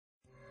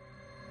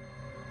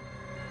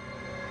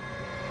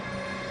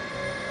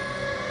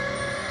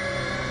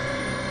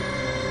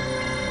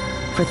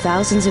For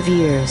thousands of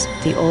years,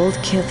 the old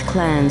Kith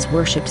clans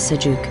worshipped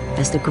Sejuk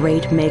as the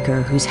great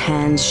maker whose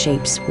hand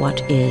shapes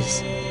what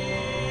is.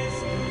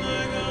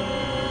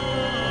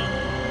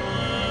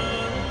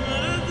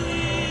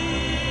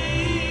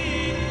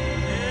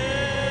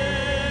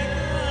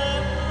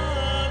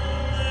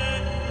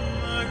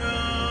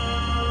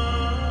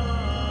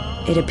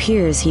 It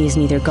appears he is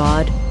neither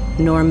god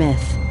nor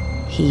myth.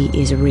 He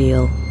is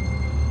real.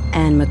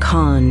 And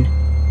Makan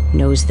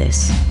knows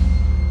this.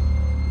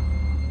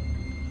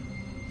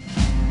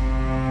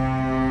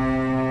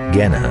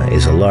 Gehenna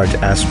is a large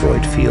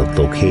asteroid field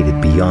located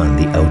beyond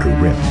the outer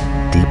rim,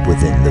 deep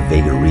within the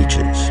Vega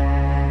reaches.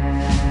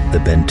 The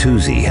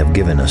Bentusi have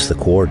given us the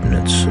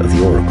coordinates of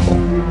the Oracle.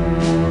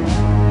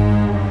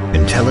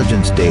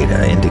 Intelligence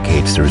data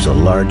indicates there is a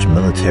large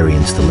military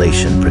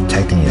installation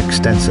protecting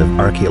extensive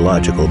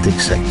archaeological dig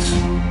sites.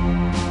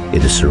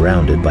 It is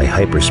surrounded by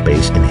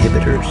hyperspace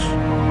inhibitors.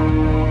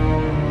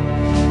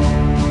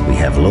 We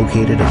have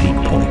located a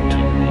weak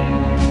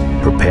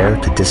point. Prepare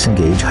to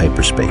disengage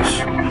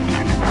hyperspace.